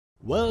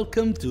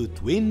Welcome to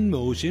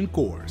TWINMOTION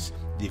course,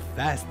 the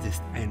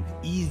fastest and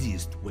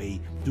easiest way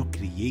to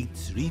create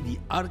 3D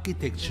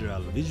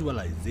architectural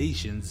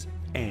visualizations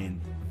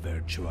and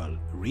virtual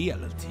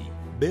reality.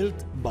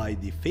 Built by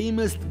the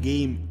famous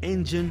game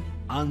engine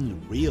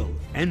Unreal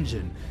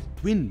Engine,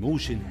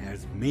 TWINMOTION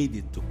has made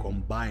it to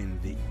combine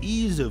the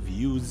ease of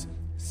use,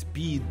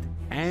 speed,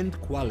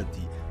 and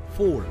quality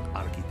for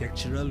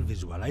architectural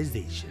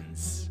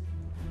visualizations.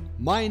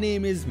 My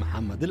name is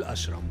Muhammad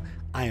Al-Ashram.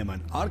 I am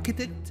an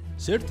architect,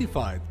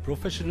 certified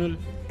professional,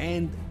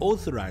 and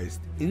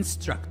authorized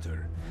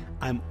instructor.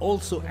 I'm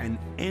also an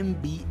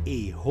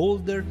MBA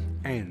holder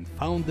and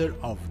founder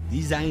of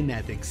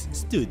Designatics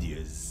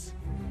Studios.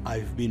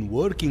 I've been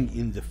working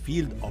in the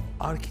field of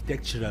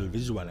architectural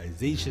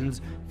visualizations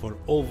for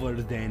over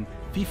than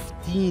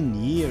 15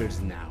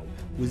 years now,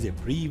 with a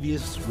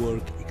previous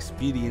work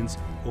experience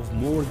of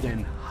more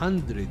than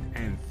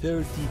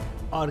 130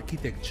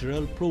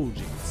 architectural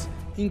projects,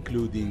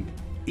 including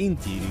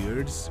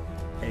interiors,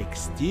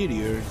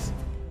 exteriors,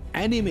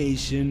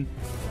 animation,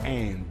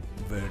 and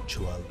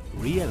virtual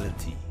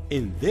reality.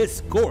 In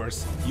this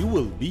course, you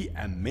will be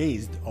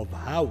amazed of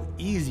how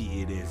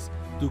easy it is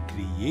to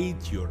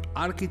create your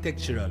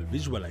architectural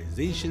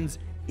visualizations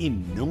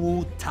in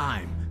no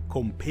time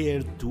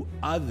compared to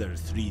other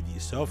 3D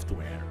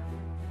software.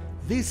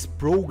 This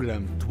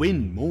program,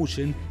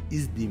 TWINMOTION,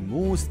 is the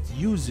most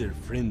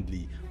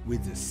user-friendly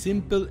with a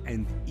simple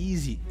and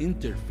easy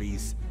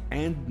interface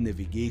and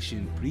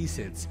navigation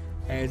presets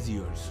as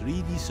your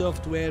 3D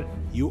software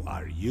you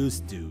are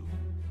used to.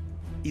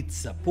 It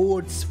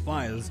supports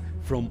files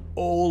from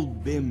all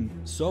BIM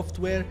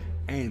software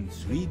and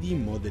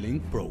 3D modeling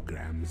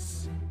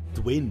programs.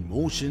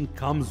 TWINMOTION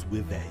comes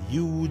with a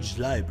huge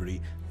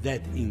library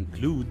that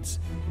includes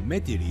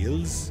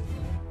materials,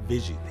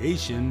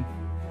 vegetation,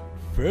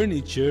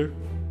 furniture,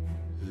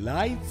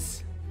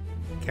 lights,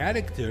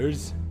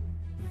 characters,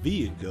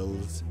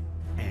 vehicles,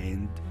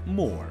 and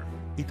more.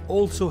 It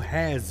also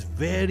has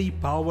very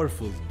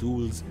powerful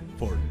tools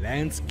for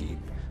landscape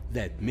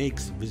that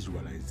makes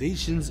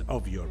visualizations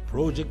of your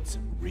projects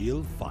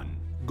real fun.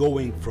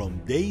 Going from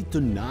day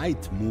to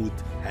night mode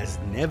has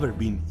never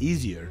been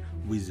easier,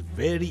 with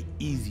very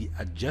easy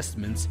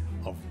adjustments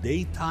of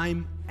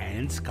daytime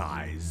and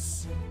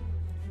skies.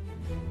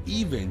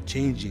 Even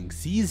changing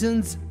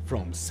seasons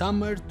from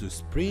summer to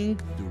spring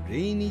to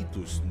rainy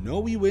to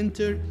snowy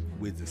winter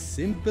with a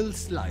simple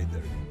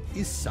slider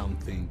is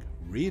something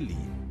really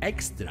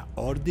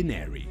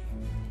extraordinary.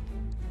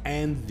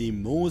 And the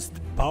most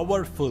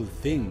powerful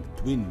thing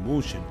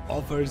TWINMOTION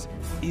offers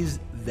is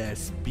the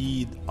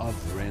speed of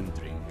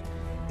rendering.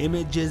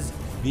 Images,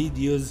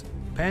 videos,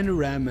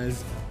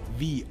 panoramas,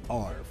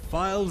 VR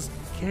files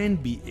can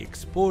be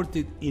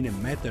exported in a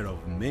matter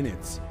of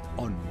minutes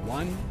on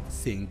one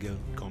single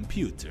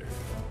computer.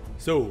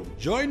 So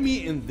join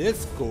me in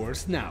this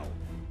course now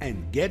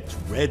and get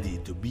ready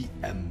to be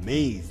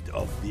amazed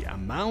of the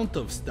amount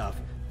of stuff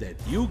that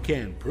you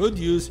can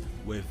produce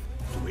with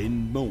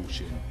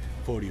TWINMOTION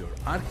for your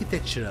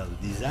architectural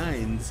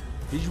designs,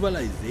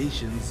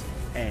 visualizations,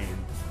 and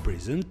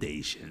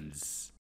presentations.